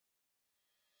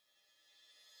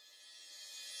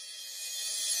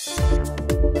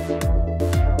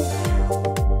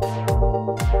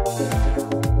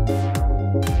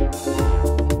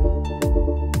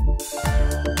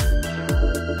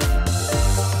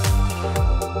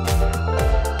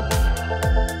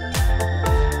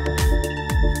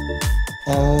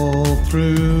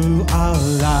through our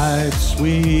lives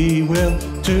we will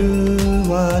do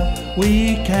what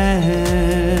we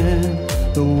can.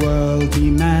 The world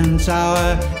demands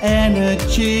our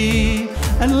energy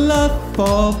and love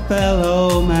for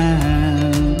fellow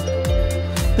man.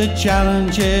 The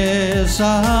challenges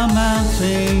are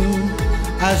mounting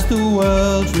as the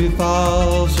world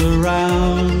revolves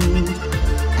around,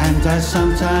 and I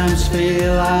sometimes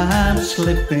feel I'm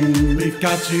slipping. We've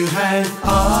got to hang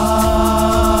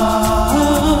on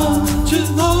to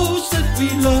those that we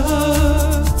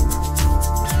love.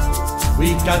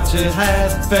 We've got to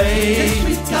have faith. Yes,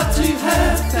 we've got to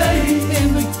have faith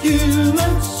in the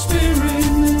human spirit.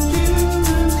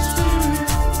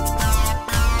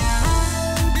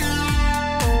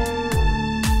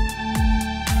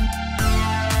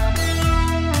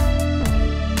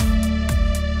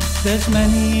 There's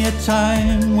many a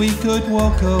time we could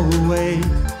walk away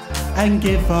and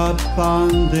give up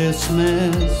on this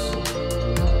mess.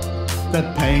 The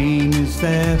pain is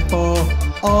there for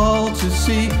all to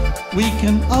see. We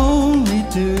can only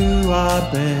do our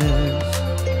best.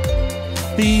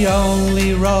 The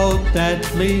only road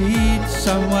that leads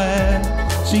somewhere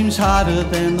seems harder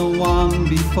than the one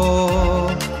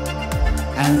before,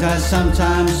 and I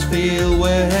sometimes feel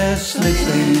we're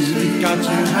slipping. We've got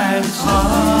to hang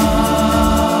on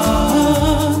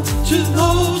to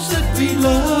those that we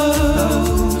love.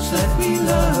 Those that we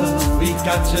love. We've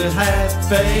got to have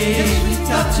faith. Yes, we've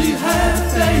got to have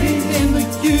faith in the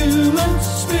human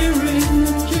spirit.